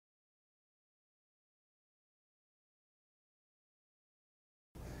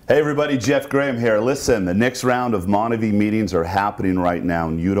Hey everybody, Jeff Graham here. Listen, the next round of MonaVie meetings are happening right now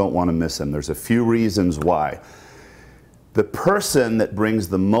and you don't want to miss them. There's a few reasons why. The person that brings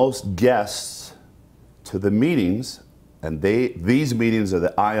the most guests to the meetings, and these meetings are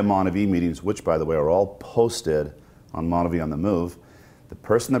the I Am MonaVie meetings, which by the way are all posted on MonaVie on the Move. The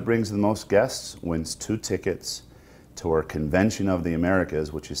person that brings the most guests wins 2 tickets to our Convention of the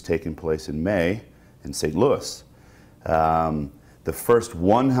Americas, which is taking place in May in St. Louis. The first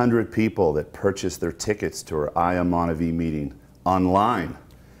 100 people that purchase their tickets to our I Am MonaVie meeting online,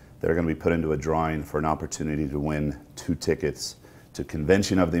 they're going to be put into a drawing for an opportunity to win 2 tickets to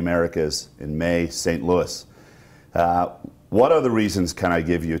Convention of the Americas in May, St. Louis. What other reasons can I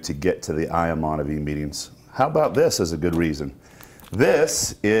give you to get to the I Am MonaVie meetings? How about this as a good reason?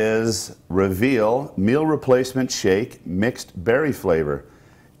 This is Reveal Meal Replacement Shake Mixed Berry Flavor.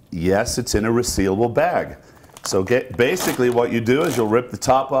 Yes, it's in a resealable bag. So basically what you do is you'll rip the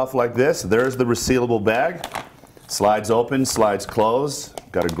top off like this. There's the resealable bag. Slides open, slides close.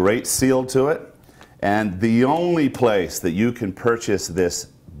 Got a great seal to it. And the only place that you can purchase this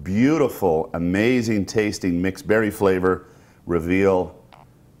beautiful, amazing tasting mixed berry flavor Reveal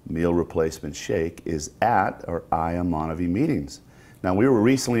Meal Replacement Shake is at our I Am MonaVie meetings. Now we were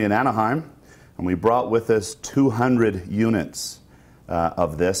recently in Anaheim and we brought with us 200 units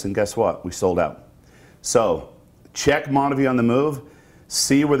of this, and guess what? We sold out. So check MonaVie on the Move,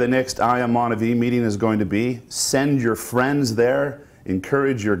 see where the next I Am MonaVie meeting is going to be, send your friends there,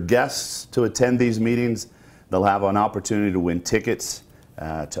 encourage your guests to attend these meetings. They'll have an opportunity to win tickets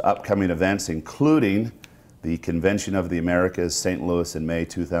to upcoming events, including the Convention of the Americas, St. Louis in May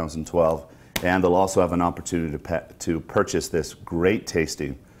 2012, and they'll also have an opportunity to purchase this great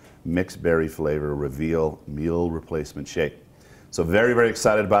tasting mixed berry flavor Reveal Meal Replacement Shake. So very, very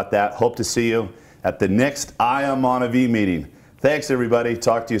excited about that. Hope to see you at the next I Am MonaVie meeting. Thanks everybody.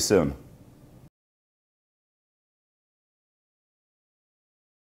 Talk to you soon.